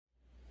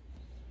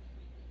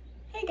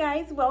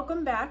guys,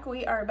 welcome back.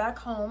 We are back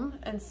home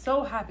and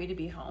so happy to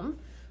be home.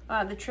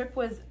 The trip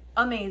was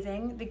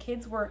amazing. The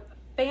kids were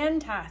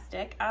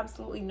fantastic.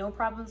 Absolutely no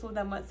problems with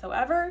them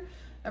whatsoever.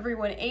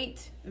 Everyone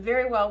ate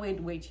very well. We had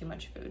way too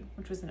much food,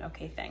 which was an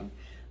okay thing.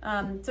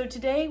 So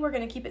today we're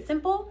going to keep it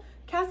simple.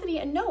 Cassidy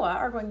and Noah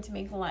are going to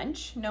make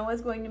lunch.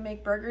 Noah's going to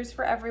make burgers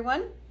for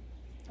everyone.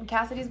 And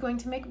Cassidy's going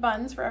to make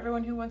buns for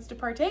everyone who wants to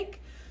partake.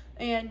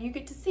 And you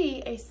get to see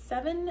a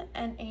 7-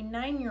 and a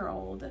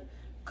 9-year-old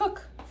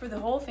cook for the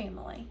whole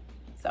family.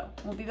 So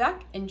we'll be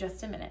back in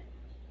just a minute.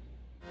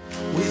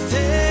 With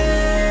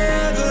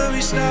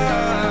every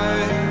star,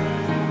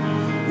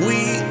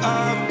 we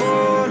are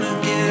born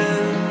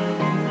again.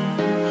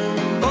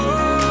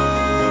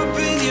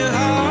 Open your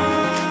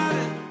heart.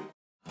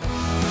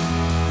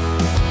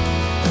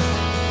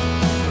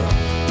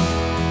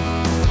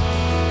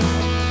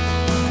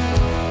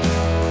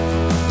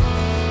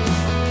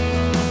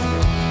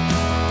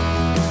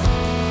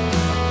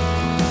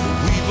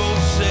 We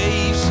both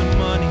save some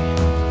money,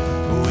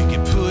 we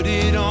can put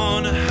it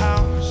on a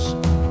house.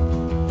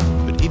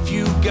 But if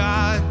you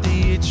got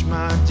the itch,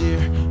 my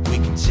dear, we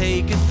can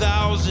take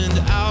 1,000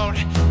 out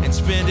and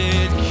spend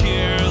it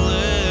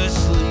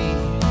carelessly.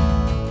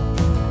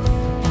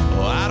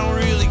 Oh, I don't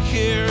really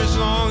care as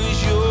long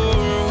as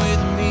you're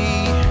with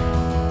me.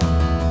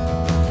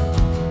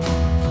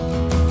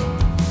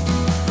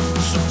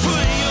 So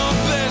put your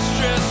best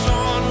dress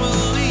on,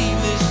 we'll leave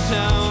this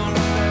town.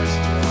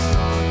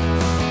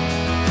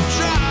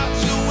 Drive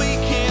till we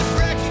can't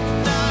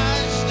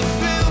recognize the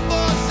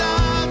billboard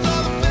signs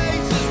or the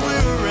faces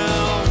we're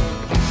around.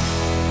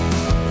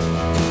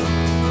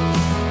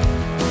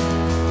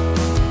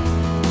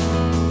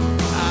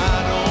 I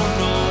don't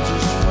know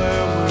just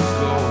where we're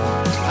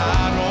going.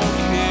 I don't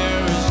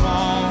care as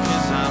long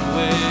as I'm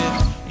with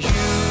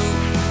you.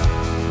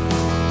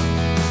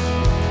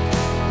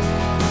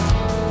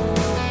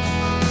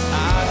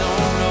 I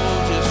don't know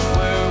just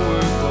where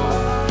we're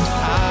going.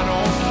 I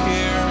don't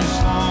care as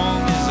long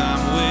as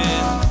I'm with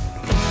you.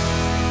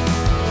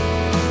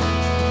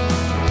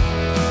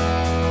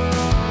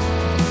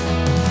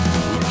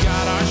 We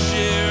got our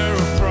share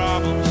of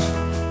problems.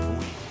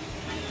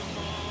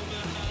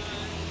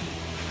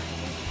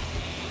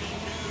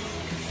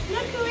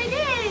 Look who it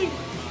is!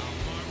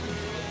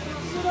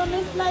 Little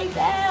Miss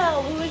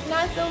Libelle, who is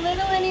not so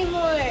little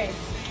anymore.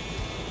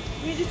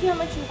 You just see how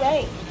much you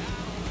weigh.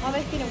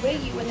 Mama's gonna weigh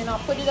you and then I'll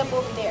put it up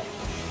over there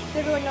so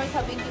everyone knows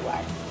how big you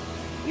are.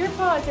 Your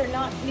paws are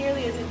not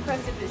nearly as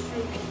impressive as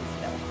Shuriken's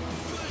though.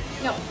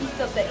 No, he's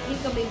still big.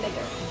 He's gonna be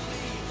bigger.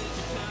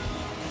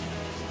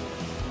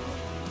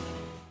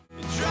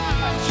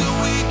 Drive till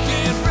we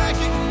can't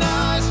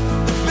recognize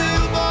the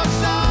billboard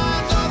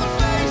signs or the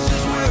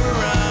faces we're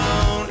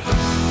around.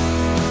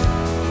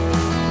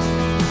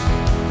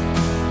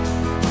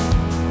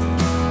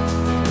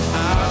 I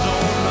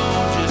don't know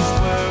just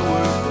where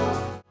we're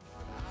going.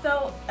 So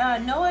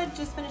Noah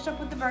just finished up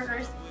with the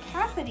burgers.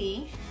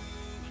 Cassidy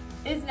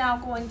is now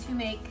going to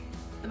make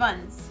the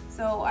buns.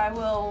 So I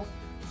will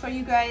show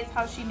you guys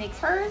how she makes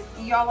hers.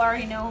 Y'all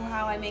already know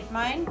how I make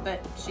mine,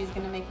 but she's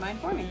gonna make mine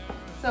for me.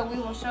 So we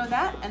will show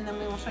that and then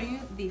we will show you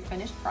the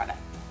finished product.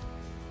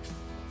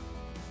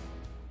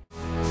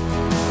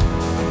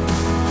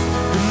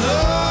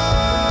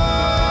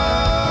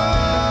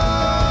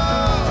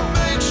 Love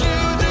makes you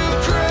do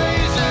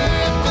crazy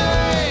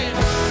things.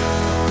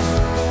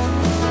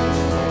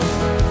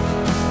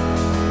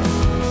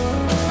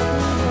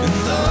 And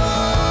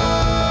love,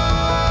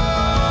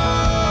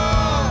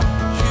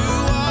 you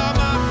are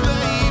my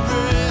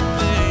favorite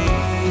thing.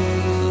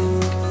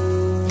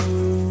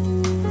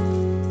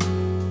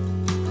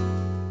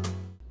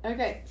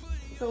 Okay,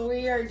 so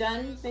we are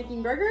done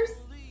making burgers.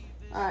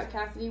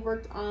 Cassidy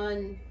worked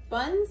on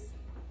buns.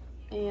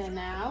 And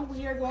now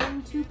we are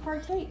going to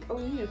partake. Oh,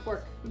 you need a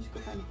fork. You should go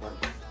find a fork.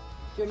 Do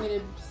you want me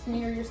to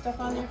smear your stuff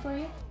on there for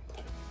you?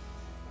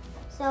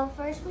 So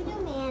first we do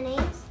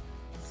mayonnaise.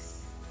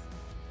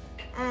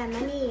 I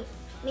need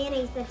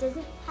mayonnaise that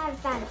doesn't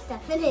have bad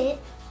stuff in it.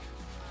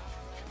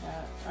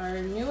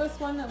 Our newest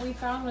one that we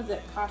found was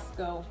at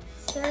Costco.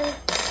 Sir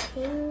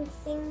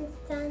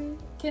Kensington.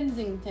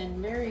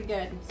 Kensington, very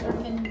good. Sir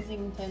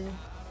Kensington.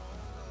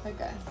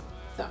 Okay,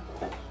 so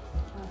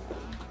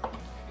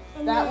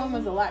And that then- one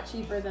was a lot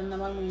cheaper than the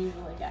one we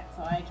usually get,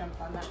 so I jumped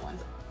on that one.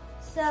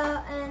 So,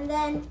 and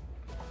then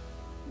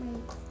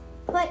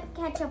put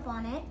ketchup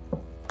on it.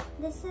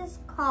 This is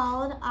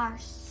called our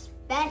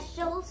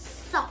special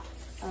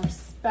sauce. Our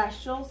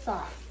special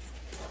sauce.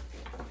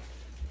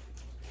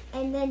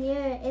 And then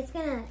it's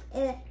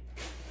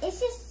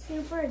just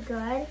super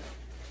good.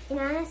 And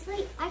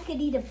honestly, I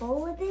could eat a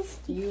bowl of this.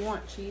 Do you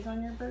want cheese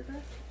on your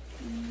burger?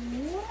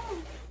 Yeah.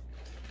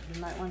 You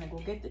might want to go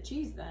get the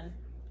cheese then.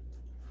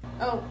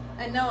 Oh,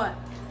 and Noah,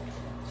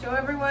 show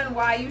everyone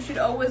why you should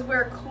always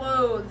wear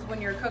clothes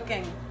when you're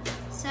cooking.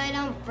 So I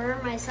don't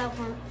burn myself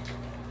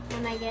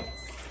when I get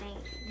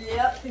stained.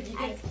 Yep, because you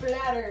get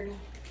splattered.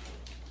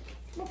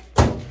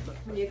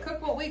 When you cook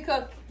what we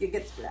cook, you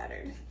get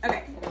splattered.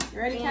 Okay, you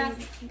ready, Cass?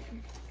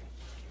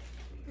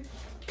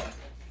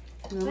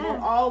 And then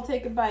we'll all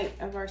take a bite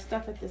of our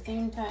stuff at the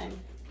same time.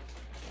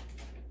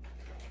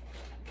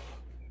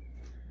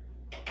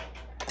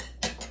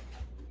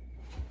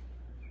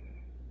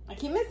 I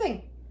keep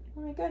missing.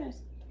 Oh my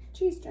goodness.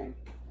 Cheese string.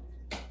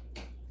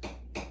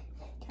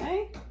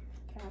 Okay.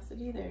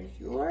 Cassidy, there's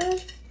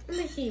yours. I'm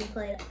gonna cheese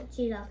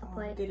off the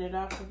plate. Get it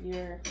off of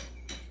your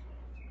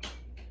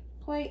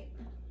plate.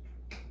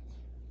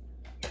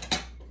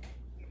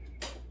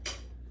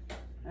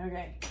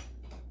 Okay.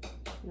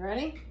 You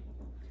ready?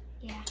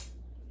 Yeah.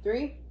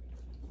 3,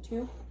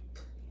 2,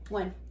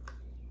 1.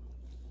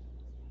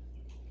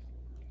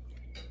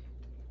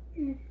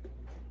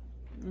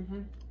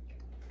 Mm-hmm.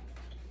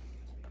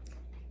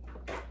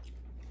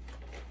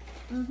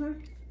 Mm-hmm.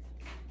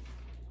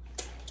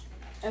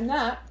 And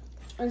that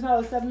is how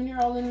a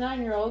 7-year-old and a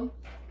 9-year-old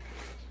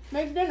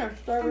make dinner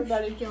for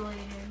everybody.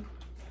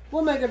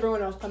 We'll make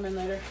everyone else come in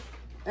later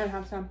and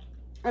have some.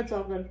 It's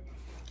all good.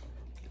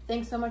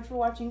 Thanks so much for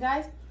watching,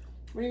 guys.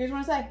 What do you guys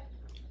want to say?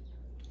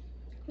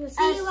 We'll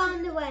see you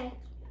on the way.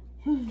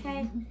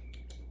 Okay.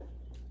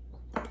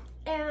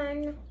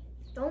 And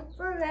don't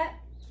forget.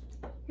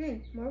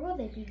 Where will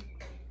they be?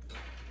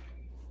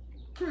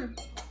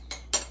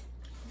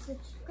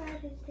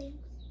 Subscribe things.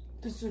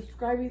 The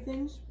subscribey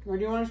things? Where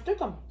do you want to stick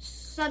them?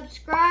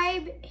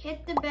 Subscribe,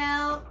 hit the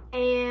bell,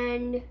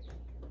 and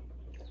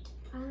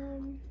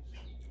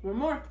one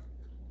more.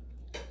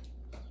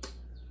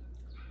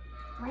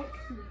 Right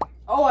here.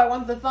 Oh, I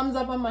want the thumbs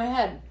up on my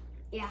head.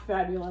 Yeah.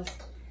 Fabulous.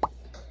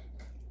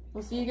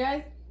 We'll see you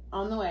guys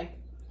on the way.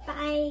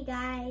 Bye,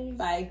 guys.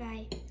 Bye.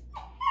 Bye.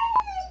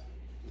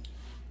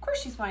 Of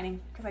course she's whining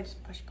because I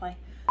just pushed play.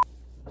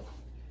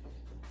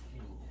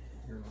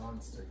 Your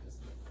non-stick is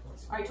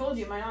I told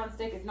you my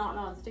non-stick is not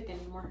non-stick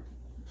anymore.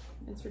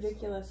 It's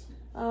ridiculous.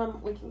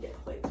 We can get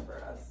plates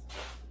for us.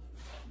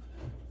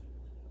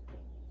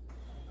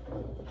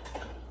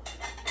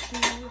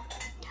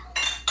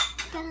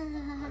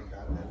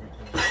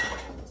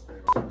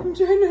 I'm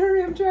trying to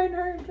hurry. I'm trying to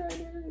hurry.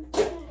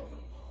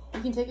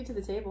 You can take it to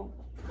the table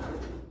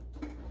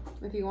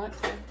if you want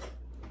to. That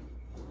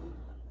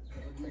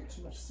would make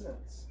too much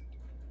sense.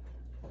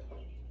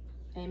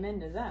 Amen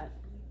to that.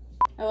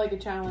 I like a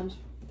challenge.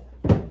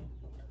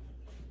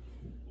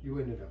 You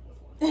ended up with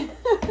one.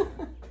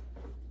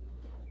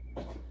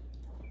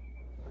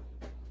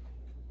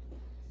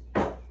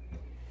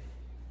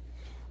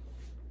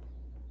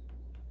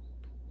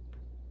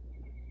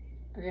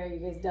 Okay, are you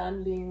guys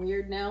done being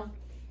weird now?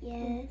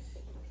 Yes.